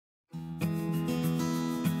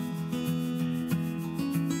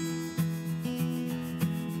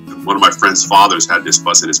One of my friend's fathers had this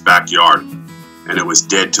bus in his backyard, and it was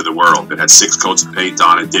dead to the world. It had 6 coats of paint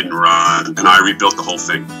on it, didn't run, and I rebuilt the whole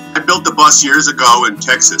thing. I built the bus years ago in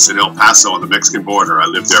Texas, in El Paso on the Mexican border. I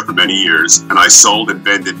lived there for many years, and I sold and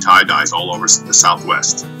vended tie-dyes all over the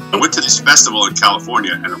Southwest. I went to this festival in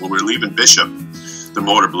California, and when we were leaving Bishop, the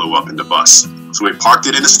motor blew up in the bus. So we parked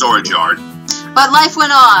it in a storage yard. But life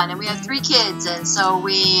went on, and we had 3 kids, and so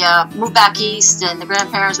we moved back east, and the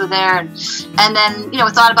grandparents were there, and then, we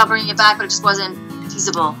thought about bringing it back, but it just wasn't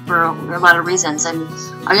feasible for a lot of reasons. And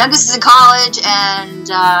our youngest is in college,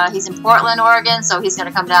 and he's in Portland, Oregon, so he's going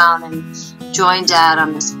to come down and join Dad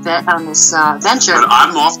on this venture. But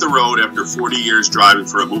I'm off the road after 40 years driving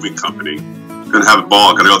for a moving company. Going to have a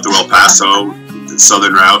ball. Going to go through El Paso, the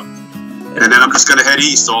southern route, and then I'm just going to head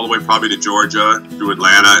east all the way probably to Georgia, through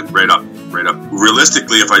Atlanta, and right up.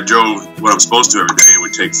 Realistically, if I drove what I'm supposed to every day, it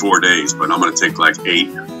would take 4 days, but I'm going to take like 8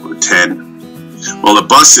 or 10. Well, the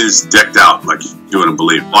bus is decked out like you wouldn't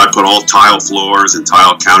believe. I put all tile floors and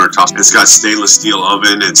tile countertops. It's got stainless steel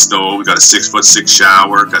oven and stove. We got a 6'6"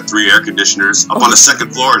 shower. Got 3 air conditioners. Up on the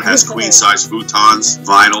second floor, it has queen-size futons,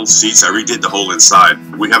 vinyl seats. I redid the whole inside.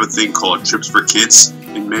 We have a thing called Trips for Kids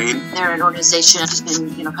in Maine. They're an organization that's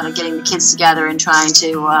been, kind of getting the kids together and trying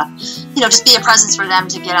to, just be a presence for them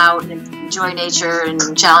to get out and enjoy nature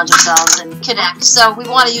and challenge themselves and connect. So we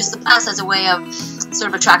want to use the bus as a way of sort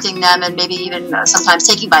of attracting them and maybe even sometimes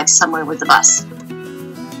taking bikes somewhere with the bus.